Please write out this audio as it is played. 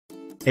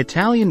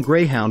Italian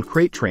Greyhound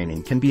crate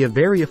training can be a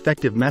very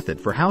effective method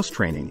for house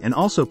training and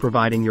also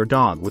providing your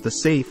dog with a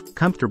safe,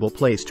 comfortable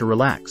place to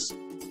relax.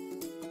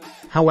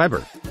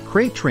 However,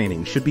 crate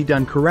training should be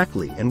done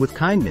correctly and with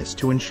kindness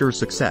to ensure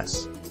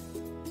success.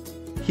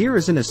 Here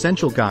is an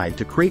essential guide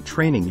to crate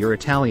training your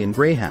Italian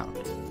Greyhound.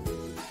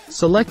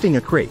 Selecting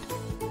a crate.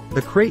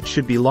 The crate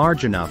should be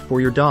large enough for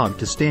your dog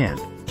to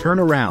stand, turn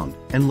around,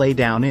 and lay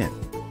down in.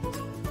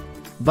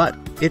 But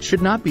it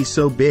should not be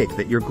so big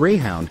that your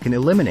Greyhound can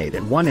eliminate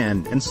at one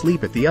end and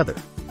sleep at the other.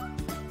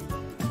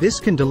 This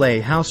can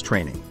delay house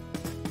training.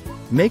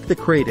 Make the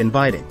crate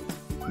inviting.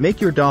 Make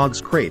your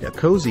dog's crate a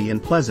cozy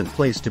and pleasant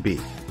place to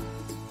be.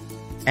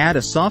 Add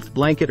a soft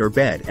blanket or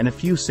bed and a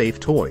few safe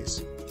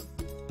toys.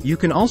 You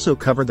can also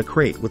cover the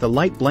crate with a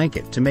light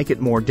blanket to make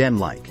it more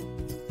den-like.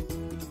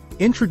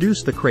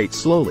 Introduce the crate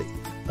slowly.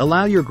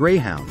 Allow your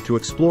Greyhound to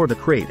explore the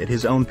crate at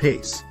his own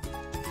pace.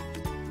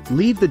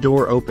 Leave the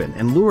door open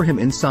and lure him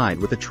inside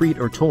with a treat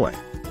or toy.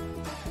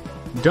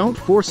 Don't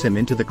force him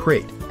into the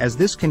crate, as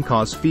this can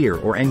cause fear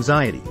or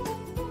anxiety.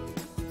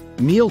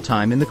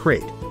 Mealtime in the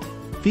crate.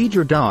 Feed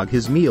your dog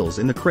his meals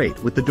in the crate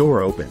with the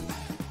door open.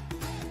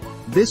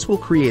 This will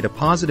create a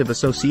positive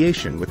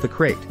association with the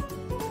crate.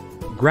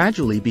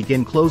 Gradually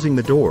begin closing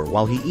the door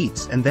while he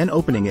eats and then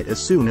opening it as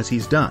soon as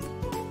he's done.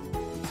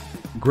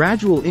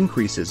 Gradual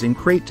increases in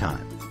crate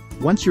time.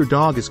 Once your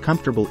dog is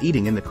comfortable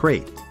eating in the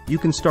crate, you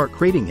can start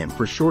crating him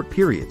for short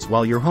periods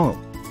while you're home.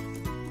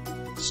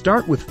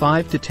 Start with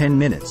 5 to 10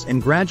 minutes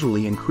and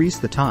gradually increase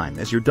the time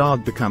as your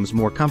dog becomes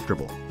more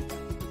comfortable.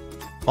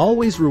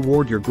 Always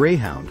reward your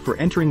Greyhound for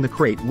entering the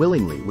crate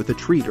willingly with a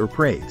treat or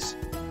praise.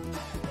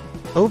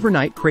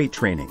 Overnight crate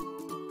training.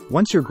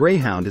 Once your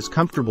Greyhound is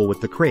comfortable with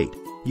the crate,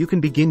 you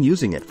can begin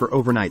using it for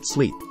overnight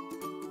sleep.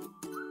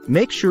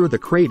 Make sure the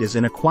crate is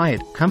in a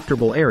quiet,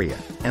 comfortable area,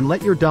 and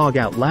let your dog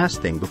out last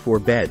thing before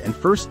bed and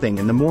first thing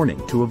in the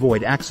morning to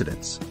avoid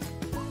accidents.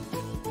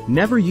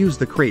 Never use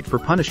the crate for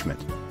punishment.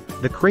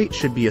 The crate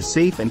should be a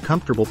safe and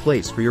comfortable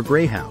place for your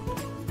Greyhound.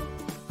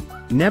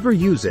 Never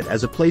use it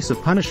as a place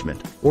of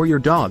punishment, or your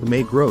dog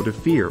may grow to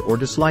fear or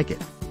dislike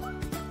it.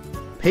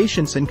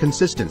 Patience and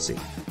consistency.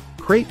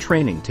 Crate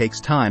training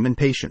takes time and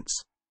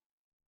patience.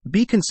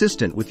 Be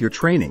consistent with your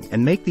training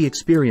and make the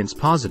experience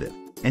positive,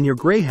 and your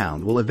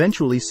Greyhound will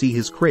eventually see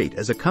his crate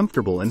as a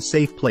comfortable and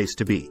safe place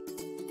to be.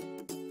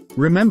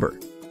 Remember,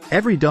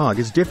 every dog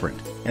is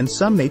different, and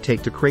some may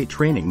take to crate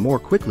training more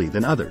quickly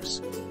than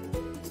others.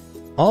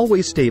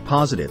 Always stay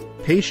positive,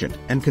 patient,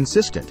 and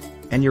consistent,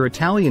 and your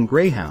Italian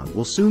Greyhound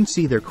will soon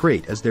see their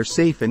crate as their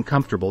safe and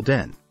comfortable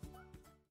den.